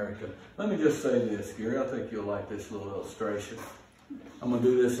in America. Let me just say this, Gary. I think you'll like this little illustration. I'm going to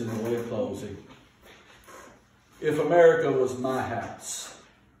do this in the way of closing. If America was my house,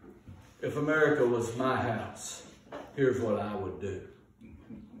 here's what I would do.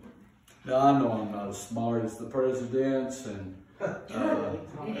 Now, I know I'm not as smart as the presidents and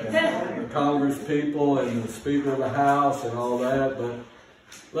the Congress people and the Speaker of the House and all that, but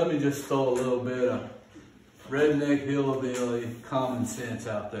let me just throw a little bit of redneck, hillbilly common sense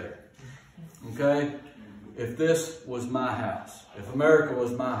out there. Okay? If this was my house, if America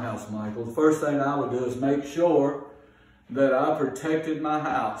was my house, Michael, the first thing I would do is make sure that I protected my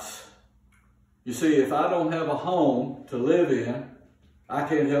house. You see, if I don't have a home to live in, I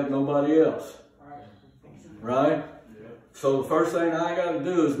can't help nobody else. Right? So the first thing I got to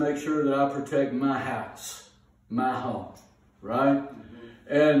do is make sure that I protect my house. my home, right?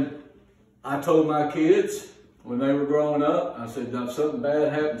 And I told my kids when they were growing up, I said, if something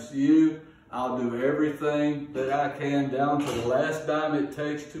bad happens to you, I'll do everything that I can down to the last dime it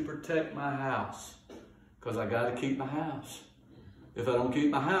takes to protect my house. Because I got to keep my house. If I don't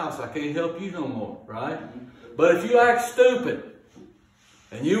keep my house, I can't help you no more, right? But if you act stupid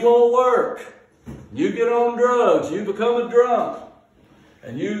and you won't work, you get on drugs, you become a drunk,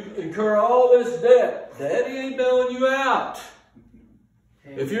 and you incur all this debt, Daddy ain't bailing you out.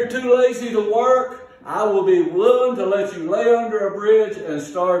 If you're too lazy to work, I will be willing to let you lay under a bridge and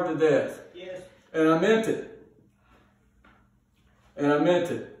starve to death. Yes. And I meant it. And I meant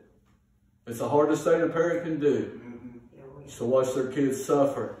it. It's the hardest thing a parent can do, is to watch their kids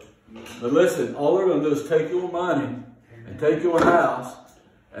suffer. But listen, all they're going to do is take your money and take your house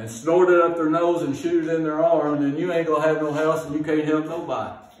and snort it up their nose and shoot it in their arm, and then you ain't going to have no house and you can't help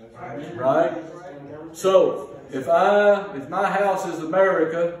nobody. Right? So, if my house is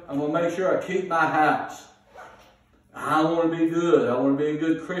America, I'm going to make sure I keep my house. I want to be good. I want to be a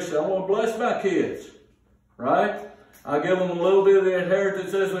good Christian. I want to bless my kids. Right? I give them a little bit of the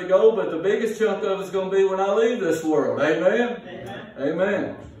inheritance as we go, but the biggest chunk of it's going to be when I leave this world. Amen? Amen.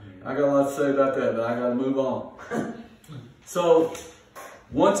 Amen. I got a lot to say about that, but I got to move on. So,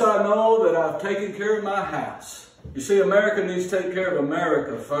 once I know that I've taken care of my house, you see, America needs to take care of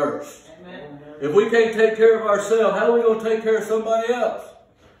America first. Amen. If we can't take care of ourselves, how are we going to take care of somebody else?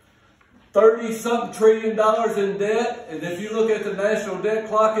 $30-something trillion in debt, and if you look at the national debt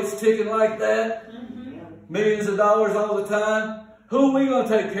clock, it's ticking like that. Millions of dollars all the time. Who are we going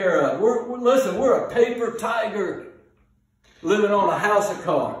to take care of? Listen, we're a paper tiger living on a house of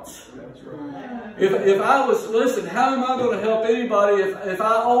cards. If I was, listen, how am I going to help anybody if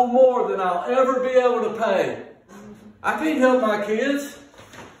I owe more than I'll ever be able to pay? I can't help my kids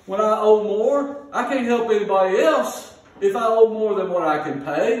when I owe more. I can't help anybody else if I owe more than what I can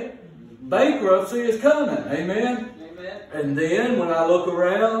pay. Bankruptcy is coming. Amen? Amen. And then when I look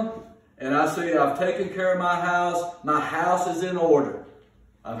around and I see I've taken care of my house is in order.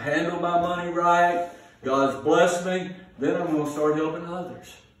 I've handled my money right. God's blessed me. Then I'm going to start helping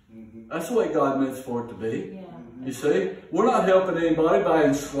others. That's the way God meant for it to be. Yeah. You see, we're not helping anybody by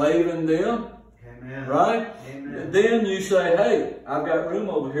enslaving them. Amen. Right? Amen. Then you say, hey, I've got room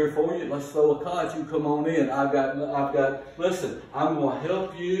over here for you. Let's throw a cot. You come on in. Listen, I'm going to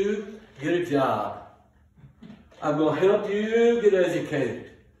help you get a job. I'm going to help you get educated.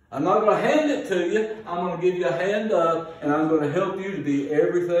 I'm not going to hand it to you. I'm going to give you a hand up, and I'm going to help you to be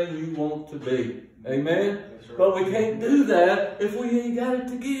everything you want to be. Amen? Right. But we can't do that if we ain't got it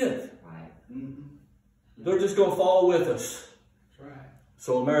to give. Right. They're just going to fall with us. That's right.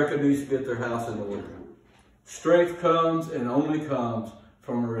 So America needs to get their house in order. Strength comes and only comes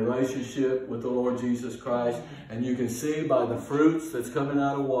from a relationship with the Lord Jesus Christ. And you can see by the fruits that's coming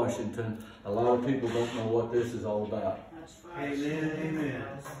out of Washington, a lot of people don't know what this is all about. Amen. Amen.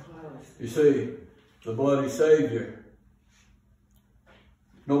 You see, the bloody Savior,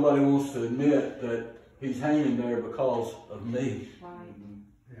 nobody wants to admit that he's hanging there because of me. Right.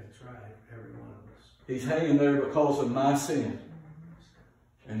 That's right. Every one of us. He's hanging there because of my sin.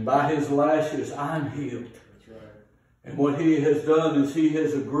 And by his lashes, I'm healed. That's right. And what he has done is he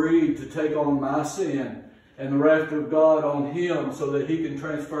has agreed to take on my sin and the wrath of God on him so that he can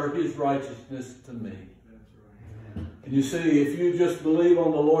transfer his righteousness to me. And you see, if you just believe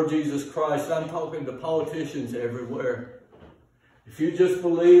on the Lord Jesus Christ, I'm talking to politicians everywhere. If you just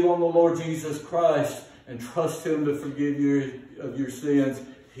believe on the Lord Jesus Christ and trust him to forgive you of your sins,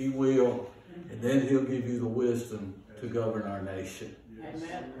 he will. And then he'll give you the wisdom to govern our nation.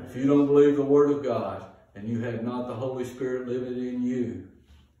 Amen. If you don't believe the Word of God and you have not the Holy Spirit living in you,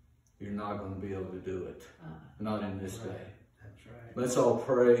 you're not going to be able to do it. Not in this day. That's right. Let's all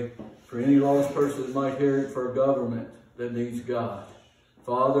pray for any lost person that might hear it, for a government that needs God.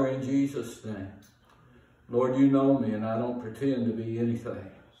 Father, in Jesus' name, Lord, you know me and I don't pretend to be anything.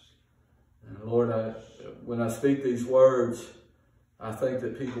 And Lord, when I speak these words, I think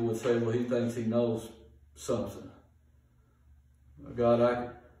that people would say, well, he thinks he knows something.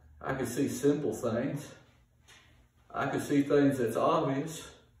 God, I can see simple things. I can see things that's obvious.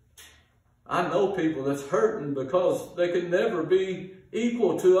 I know people that's hurting because they can never be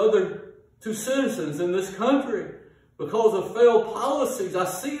equal to citizens in this country because of failed policies. I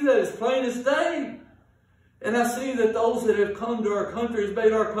see that as plain as day. And I see that those that have come to our country has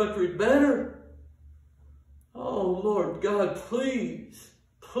made our country better. Oh, Lord God, please,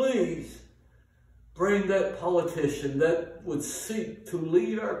 please bring that politician that would seek to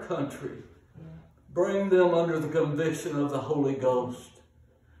lead our country. Bring them under the conviction of the Holy Ghost,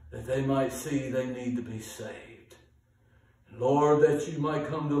 that they might see they need to be saved. Lord, that you might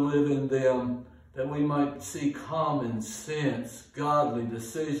come to live in them, that we might see common sense, godly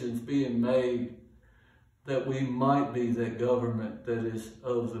decisions being made, that we might be that government that is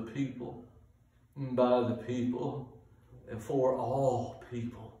of the people, and by the people, and for all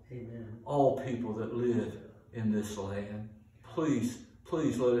people. Amen. All people that live in this land. Please,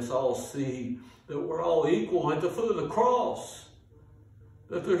 please let us all see that we're all equal at the foot of the cross,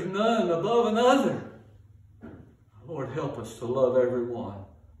 that there's none above another. Lord, help us to love everyone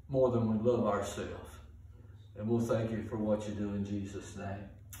more than we love ourselves. And we'll thank you for what you do in Jesus' name.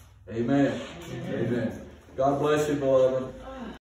 Amen. Amen. God bless you, beloved.